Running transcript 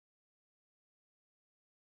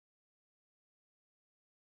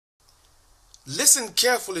Listen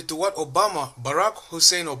carefully to what Barack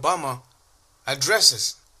Hussein Obama,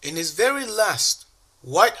 addresses in his very last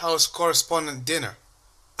White House Correspondent Dinner.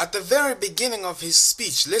 At the very beginning of his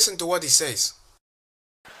speech, listen to what he says.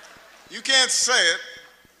 You can't say it,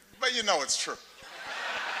 but you know it's true.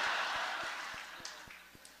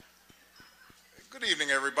 Good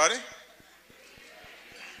evening, everybody.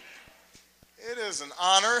 It is an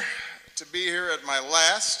honor to be here at my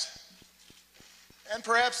last, and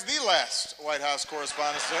perhaps the last, White House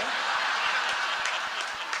Correspondents' Dinner.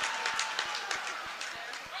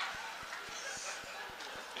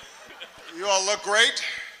 You all look great.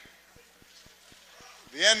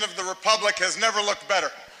 The end of the Republic has never looked better.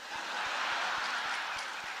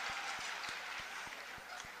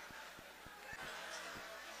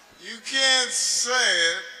 You can't say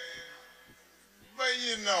it, but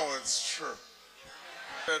you know it's true.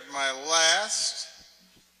 At my last,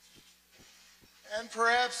 and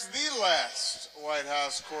perhaps the last, White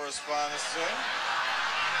House Correspondents' Dinner.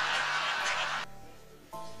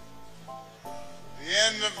 The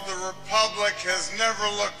end of the Republic has never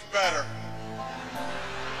looked better.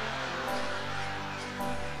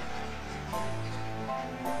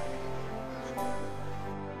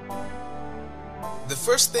 The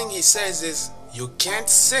first thing he says is, you can't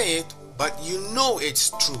say it, but you know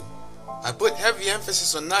it's true. I put heavy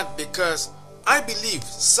emphasis on that because I believe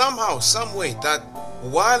somehow, some way that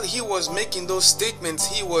while he was making those statements,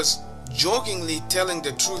 he was jokingly telling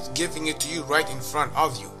the truth, giving it to you right in front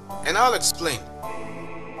of you. And I'll explain.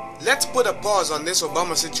 Let's put a pause on this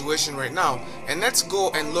Obama situation right now, and let's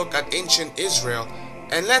go and look at ancient Israel,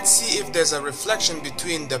 and let's see if there's a reflection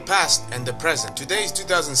between the past and the present. Today is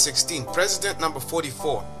 2016, President number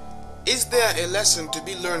 44. Is there a lesson to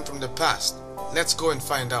be learned from the past? Let's go and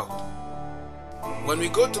find out. When we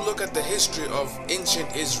go to look at the history of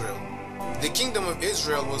ancient Israel, the kingdom of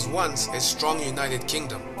Israel was once a strong united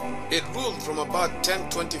kingdom. It ruled from about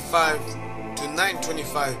 1025 to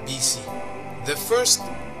 925 BC. The first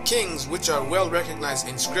kings which are well recognized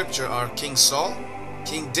in scripture are King Saul,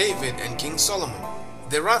 King David, and King Solomon.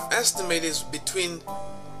 The rough estimate is between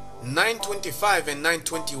 925 and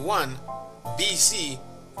 921 BC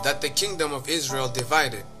that the kingdom of Israel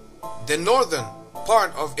divided. The northern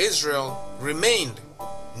part of Israel remained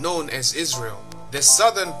known as Israel. The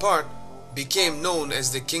southern part became known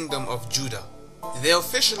as the kingdom of Judah. They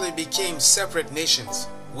officially became separate nations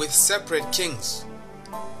with separate kings,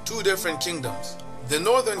 two different kingdoms. The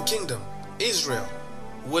northern kingdom, Israel,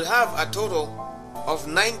 would have a total of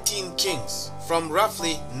 19 kings from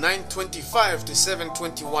roughly 925 to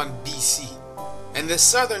 721 BC. And the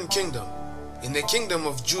southern kingdom, in the kingdom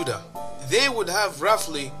of Judah, they would have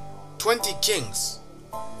roughly 20 kings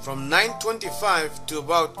from 925 to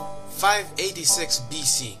about 586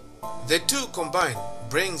 BC. The two combined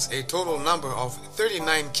brings a total number of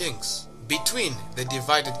 39 kings between the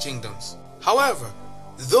divided kingdoms. However,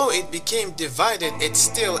 though it became divided, it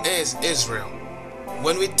still is Israel.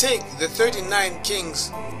 When we take the 39 kings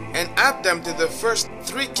and add them to the first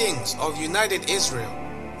 3 kings of united Israel,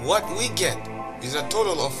 what we get is a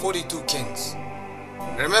total of 42 kings.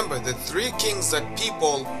 Remember, the 3 kings that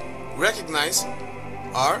people recognize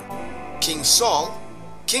are King Saul,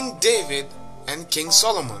 King David, and King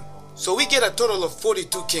Solomon. So we get a total of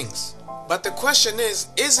 42 kings. But the question is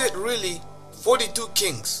it really 42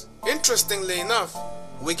 kings? Interestingly enough,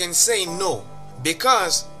 we can say no,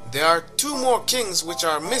 because there are 2 more kings which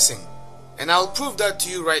are missing, and I'll prove that to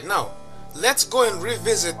you right now. Let's go and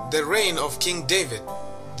revisit the reign of King David.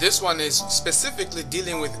 This one is specifically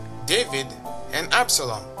dealing with David and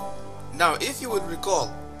Absalom. Now, if you would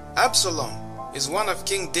recall, Absalom is one of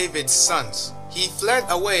King David's sons. He fled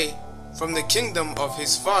away from the kingdom of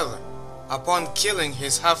his father upon killing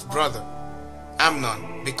his half-brother,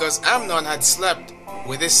 Amnon, because Amnon had slept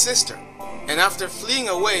with his sister. And after fleeing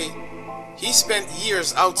away, he spent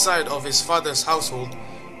years outside of his father's household,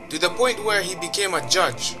 to the point where he became a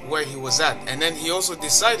judge where he was at. And then he also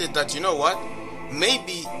decided that, you know what,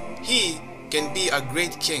 maybe he can be a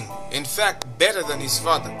great king, in fact better than his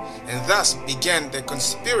father, and thus began the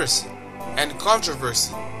conspiracy and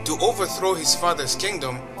controversy to overthrow his father's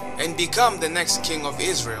kingdom and become the next king of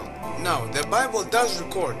Israel. Now, the Bible does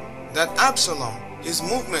record that Absalom, his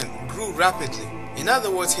movement grew rapidly. In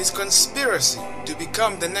other words, his conspiracy to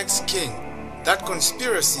become the next king, that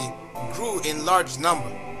conspiracy grew in large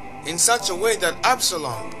number, in such a way that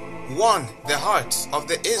Absalom won the hearts of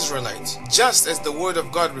the Israelites, just as the word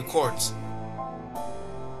of God records.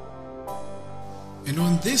 And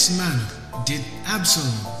on this manner did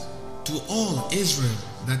Absalom to all Israel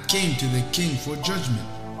that came to the king for judgment.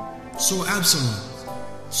 So Absalom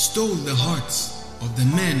stole the hearts of the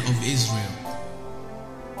men of Israel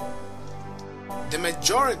the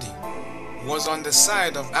majority was on the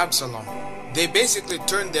side of Absalom. They basically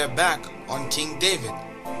turned their back on King David.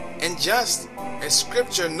 And just as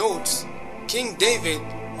scripture notes, King David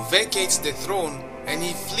vacates the throne and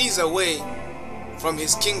he flees away from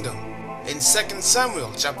his kingdom. In 2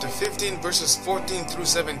 Samuel chapter 15 verses 14 through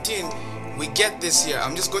 17, we get this here.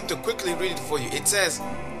 I'm just going to quickly read it for you. It says,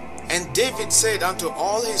 "And David said unto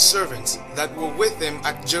all his servants that were with him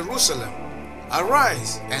at Jerusalem,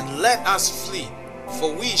 Arise, and let us flee,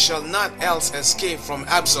 for we shall not else escape from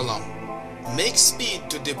Absalom. Make speed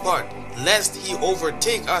to depart, lest he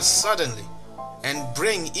overtake us suddenly, and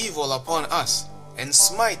bring evil upon us, and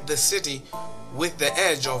smite the city with the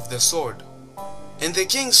edge of the sword." And the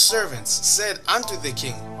king's servants said unto the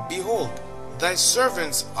king, Behold, thy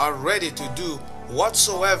servants are ready to do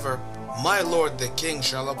whatsoever my lord the king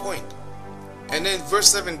shall appoint. And in verse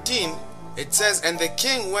 17 it says, "And the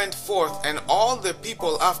king went forth, and all the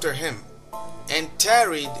people after him, and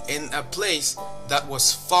tarried in a place that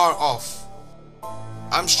was far off."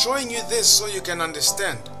 I'm showing you this so you can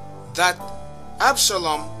understand that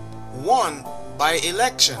Absalom won by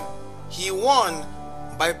election. He won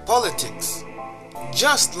by politics,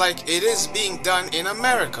 just like it is being done in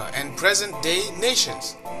America and present day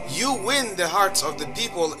nations. You win the hearts of the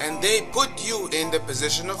people and they put you in the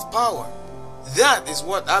position of power. That is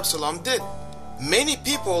what Absalom did. Many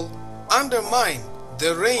people undermine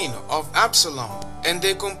the reign of Absalom and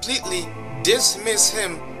they completely dismiss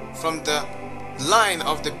him from the line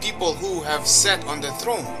of the people who have sat on the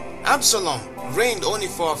throne. Absalom reigned only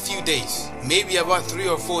for a few days, maybe about 3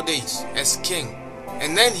 or 4 days as king,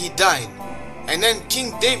 and then he died. And then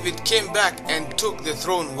King David came back and took the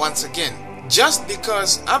throne once again. Just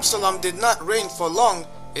because Absalom did not reign for long,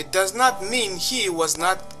 it does not mean he was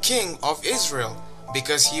not king of Israel,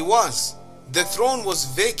 because he was. The throne was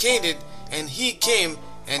vacated and he came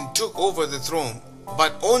and took over the throne,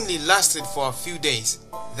 but only lasted for a few days.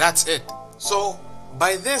 That's it. So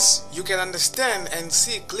by this you can understand and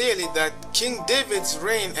see clearly that King David's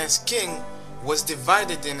reign as king was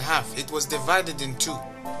divided in half. It was divided in two.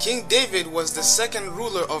 King David was the second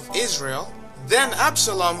ruler of Israel. Then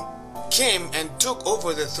Absalom came and took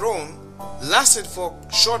over the throne, lasted for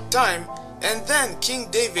a short time, and then King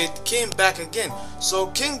David came back again. So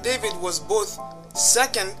King David was both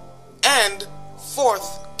second and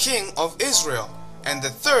fourth king of Israel, and the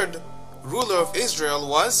third ruler of Israel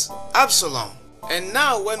was Absalom. And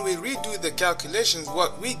now when we redo the calculations,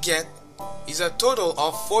 what we get is a total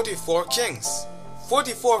of 44 kings.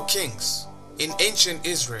 44 kings in ancient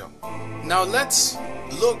Israel. Now let's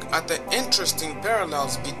look at the interesting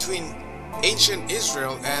parallels between ancient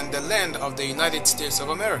Israel and the land of the United States of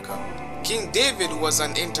America. King David was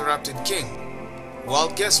an interrupted king. Well,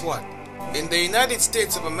 guess what? In the United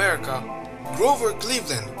States of America, Grover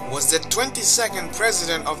Cleveland was the 22nd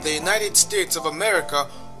president of the United States of America,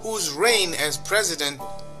 whose reign as president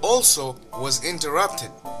also was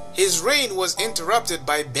interrupted. His reign was interrupted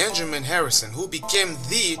by Benjamin Harrison, who became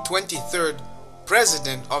the 23rd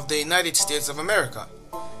president of the United States of America.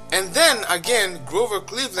 And then again, Grover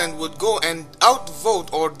Cleveland would go and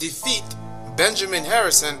outvote or defeat Benjamin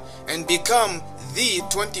Harrison and become the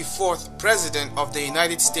 24th president of the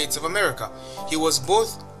United States of America. He was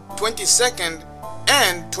both 22nd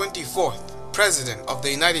and 24th president of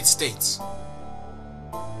the United States.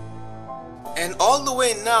 And all the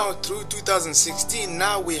way now through 2016,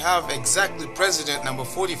 now we have exactly president number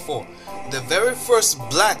 44, the very first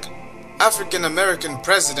black African American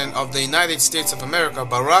president of the United States of America,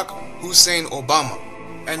 Barack Hussein Obama.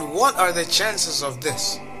 And what are the chances of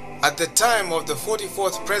this? At the time of the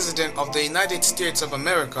 44th president of the United States of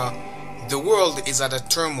America, the world is at a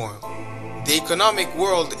turmoil. The economic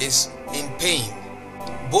world is in pain.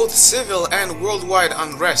 Both civil and worldwide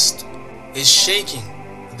unrest is shaking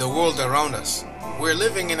the world around us. We're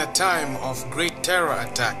living in a time of great terror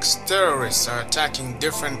attacks. Terrorists are attacking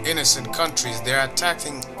different innocent countries. They're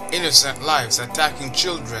attacking innocent lives, attacking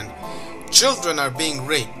children. Children are being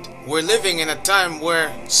raped. We're living in a time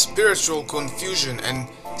where spiritual confusion and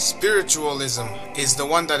spiritualism is the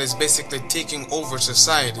one that is basically taking over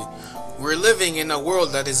society. We're living in a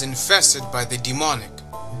world that is infested by the demonic.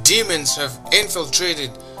 Demons have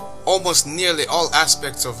infiltrated almost nearly all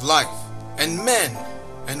aspects of life. And men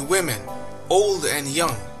and women, old and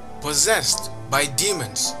young, possessed by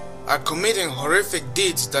demons, are committing horrific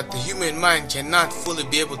deeds that the human mind cannot fully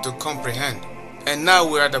be able to comprehend. And now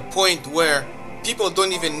we're at a point where people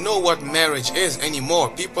don't even know what marriage is anymore.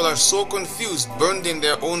 People are so confused, burned in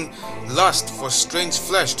their own lust for strange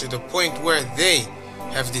flesh, to the point where they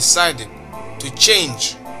have decided to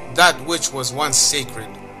change that which was once sacred.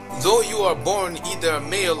 Though you are born either a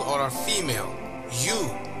male or a female,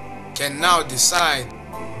 you can now decide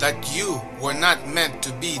that you were not meant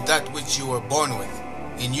to be that which you were born with.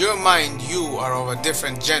 In your mind, you are of a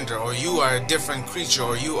different gender, or you are a different creature,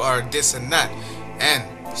 or you are this and that,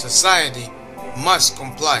 and society must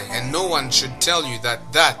comply, and no one should tell you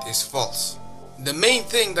that that is false. The main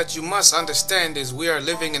thing that you must understand is we are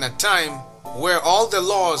living in a time where all the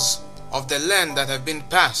laws of the land that have been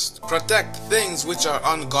passed protect things which are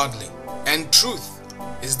ungodly, and truth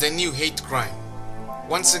is the new hate crime.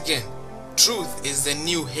 Once again, truth is the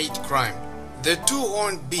new hate crime. The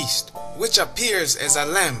two-horned beast, which appears as a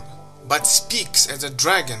lamb but speaks as a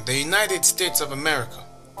dragon, the United States of America,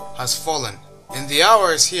 has fallen. And the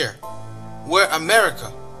hour is here where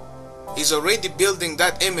America is already building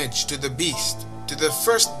that image to the beast, to the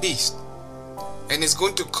first beast, and is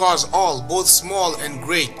going to cause all, both small and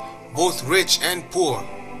great, both rich and poor,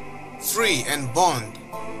 free and bond,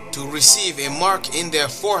 to receive a mark in their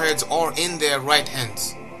foreheads or in their right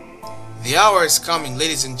hands. The hour is coming,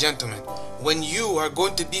 ladies and gentlemen, when you are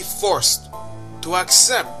going to be forced to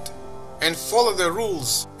accept and follow the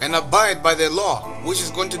rules and abide by the law which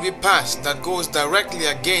is going to be passed that goes directly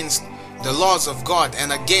against the laws of God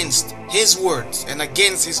and against His words and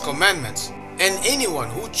against His commandments. And anyone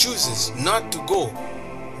who chooses not to go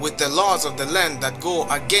with the laws of the land that go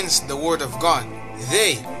against the word of God,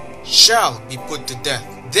 they shall be put to death.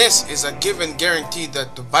 This is a given guarantee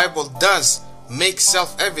that the Bible does make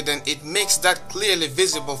self-evident. It makes that clearly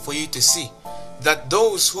visible for you to see that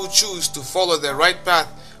those who choose to follow the right path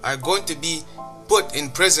are going to be put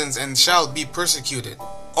in prisons and shall be persecuted.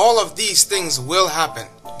 All of these things will happen.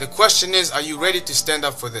 The question is, are you ready to stand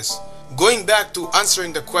up for this? Going back to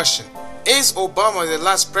answering the question, is Obama the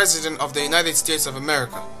last president of the United States of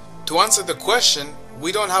America? To answer the question,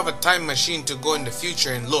 we don't have a time machine to go in the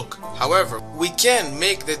future and look. However, we can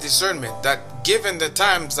make the discernment that given the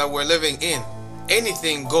times that we're living in,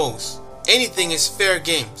 anything goes. Anything is fair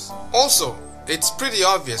games. Also, it's pretty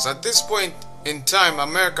obvious at this point in time,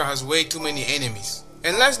 America has way too many enemies.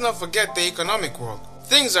 And let's not forget the economic world.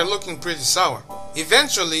 Things are looking pretty sour.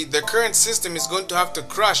 Eventually, the current system is going to have to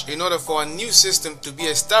crash in order for a new system to be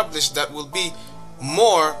established that will be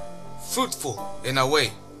more fruitful in a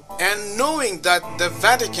way. And knowing that the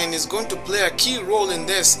Vatican is going to play a key role in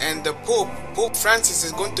this, and the Pope Francis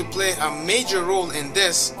is going to play a major role in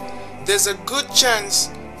this, there's a good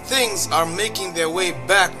chance things are making their way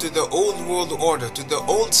back to the old world order, to the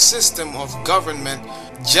old system of government,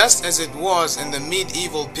 just as it was in the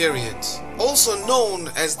medieval periods, also known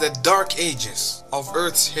as the Dark Ages of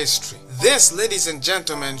Earth's history. This, ladies and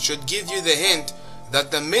gentlemen, should give you the hint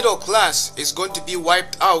that the middle class is going to be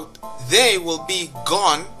wiped out. They will be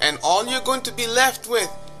gone, and all you're going to be left with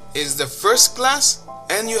is the first class,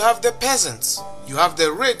 and you have the peasants. You have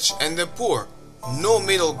the rich and the poor. No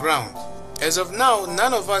middle ground. As of now,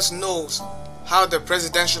 none of us knows how the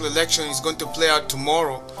presidential election is going to play out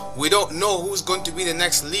tomorrow. We don't know who's going to be the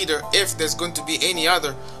next leader, if there's going to be any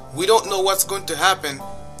other. We don't know what's going to happen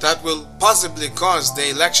that will possibly cause the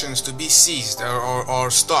elections to be seized or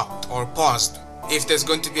stopped or paused. If there's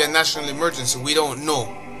going to be a national emergency, we don't know.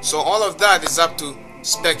 So all of that is up to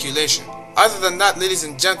speculation. Other than that, ladies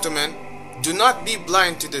and gentlemen, do not be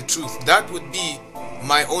blind to the truth. That would be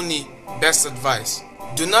my only best advice.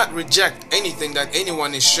 Do not reject anything that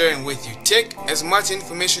anyone is sharing with you. Take as much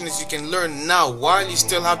information as you can learn now while you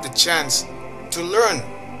still have the chance to learn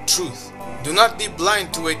truth. Do not be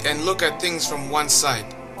blind to it and look at things from one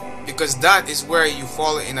side, because that is where you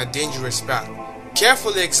fall in a dangerous path.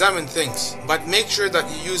 Carefully examine things, but make sure that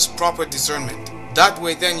you use proper discernment. That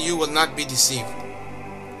way then you will not be deceived.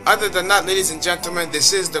 Other than that, ladies and gentlemen,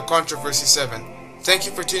 this is the Controversy 7. Thank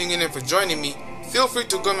you for tuning in and for joining me. Feel free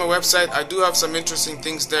to go on my website. I do have some interesting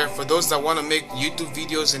things there for those that want to make YouTube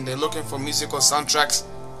videos and they're looking for musical soundtracks.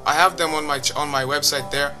 I have them on my website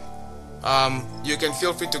there. You can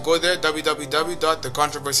feel free to go there,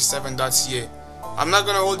 www.thecontroversy7.ca. I'm not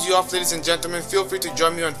going to hold you off, ladies and gentlemen. Feel free to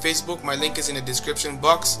join me on Facebook. My link is in the description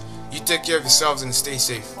box. You take care of yourselves and stay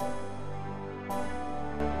safe.